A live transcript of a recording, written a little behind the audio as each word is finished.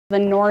The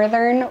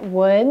Northern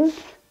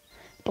Woods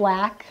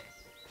Black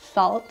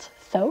Salt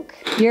Soak.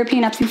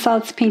 European Epsom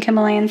salts, pink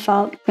Himalayan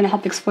salt. Gonna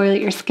help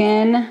exfoliate your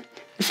skin.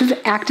 This is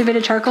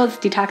activated charcoal, it's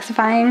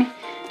detoxifying.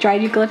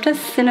 Dried eucalyptus,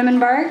 cinnamon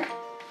bark.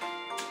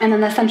 And then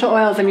the essential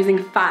oils, I'm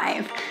using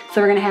 5. So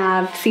we're gonna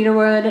have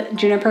cedarwood,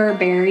 juniper,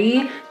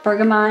 berry,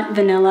 bergamot,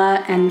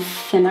 vanilla, and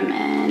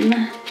cinnamon.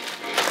 And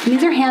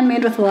these are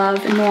handmade with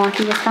love in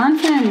Milwaukee,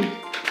 Wisconsin.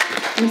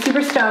 I'm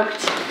super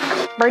stoked.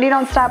 Birdie,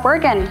 don't stop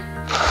working.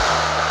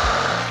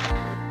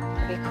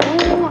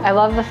 Pretty cool. I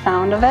love the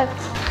sound of it.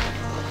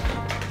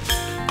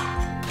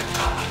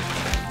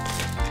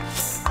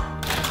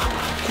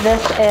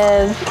 This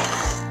is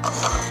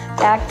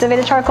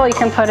activated charcoal. You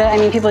can put it, I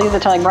mean, people use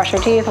it to like brush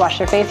your teeth, wash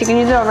their face. You can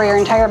use it over your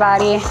entire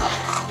body.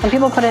 Some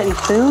people put it in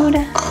food,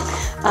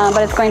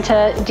 but it's going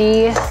to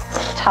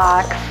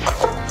detox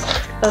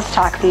those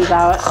toxins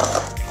out.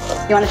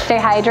 You want to stay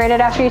hydrated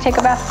after you take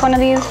a bath with one of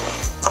these.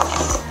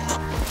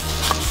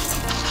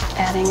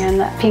 Adding in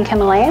the pink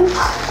Himalayan.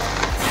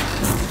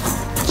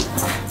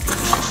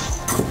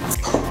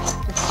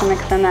 Just to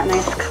mix in that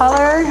nice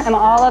color. I'm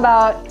all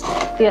about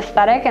the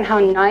aesthetic and how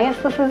nice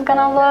this is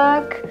gonna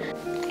look.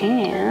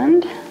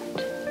 And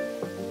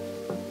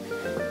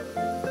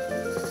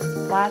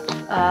lots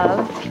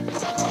of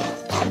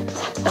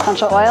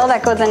essential oil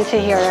that goes into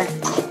here.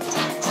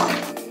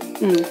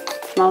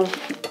 Smells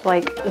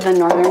like the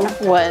northern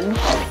woods.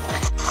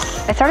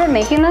 I started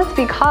making this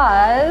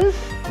because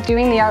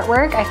doing the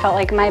artwork, I felt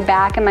like my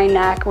back and my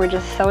neck were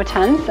just so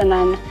tense, and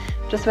then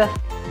just with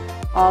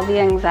all the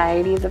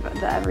anxieties of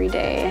the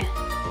everyday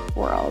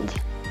world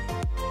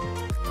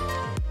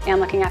and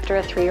looking after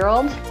a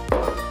 3-year-old.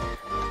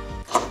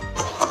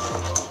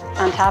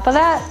 On top of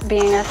that,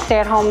 being a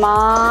stay-at-home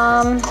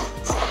mom,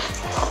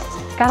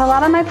 got a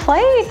lot on my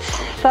plate.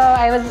 So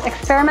I was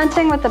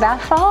experimenting with the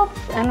bath salts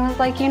and was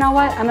like, you know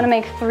what? I'm gonna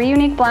make 3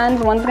 unique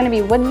blends. One's gonna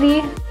be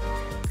woodsy,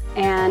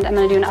 and I'm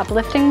gonna do an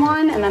uplifting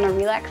one and then a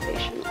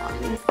relaxation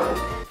one.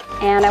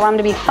 And I want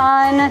them to be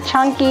fun,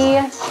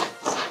 chunky,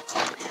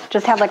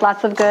 just have like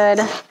lots of good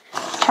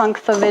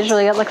chunks, so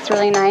visually it looks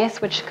really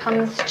nice, which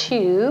comes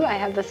to, I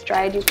have this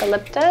dried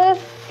eucalyptus,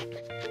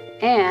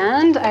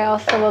 and I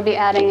also will be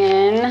adding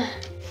in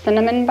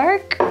cinnamon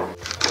bark.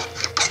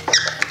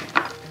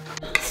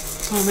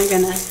 Oh my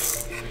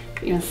goodness,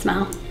 you can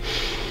smell.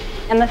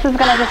 And this is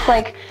gonna just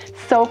like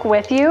soak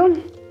with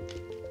you,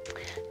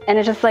 and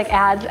it just like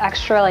adds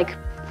extra like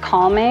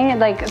calming.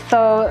 Like,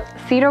 so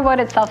cedarwood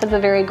itself is a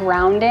very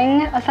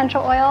grounding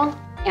essential oil,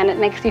 and it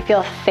makes you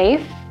feel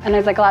safe. And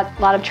there's like a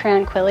lot of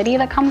tranquility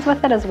that comes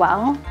with it as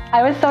well.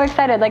 I was so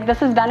excited, like this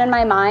has been in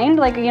my mind.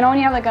 Like, you know when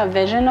you have like a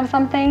vision of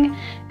something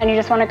and you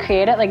just want to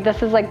create it? Like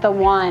this is like the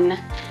one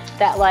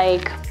that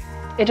like,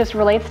 it just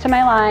relates to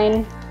my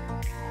line,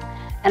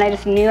 and I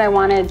just knew I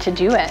wanted to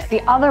do it.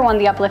 The other one,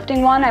 the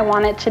uplifting one, I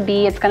want it to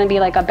be, it's gonna be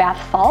like a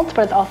bath salt,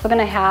 but it's also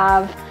gonna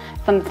have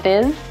some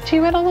fizz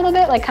to it a little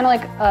bit, like kind of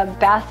like a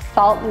bath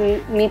salt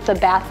meets a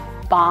bath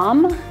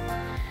bomb.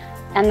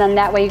 And then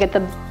that way you get the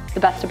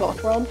best of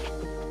both worlds.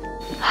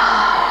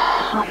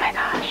 Oh my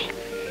gosh.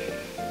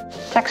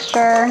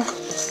 Texture,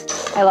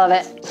 I love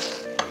it.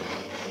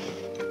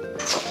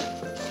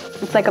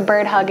 It's like a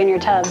bird hug in your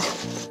tub.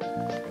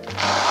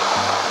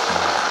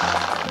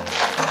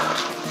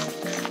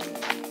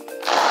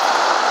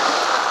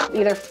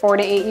 Either 4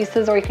 to 8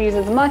 uses, or you can use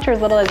as much or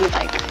as little as you'd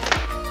like.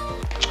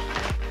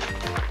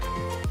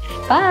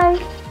 Bye.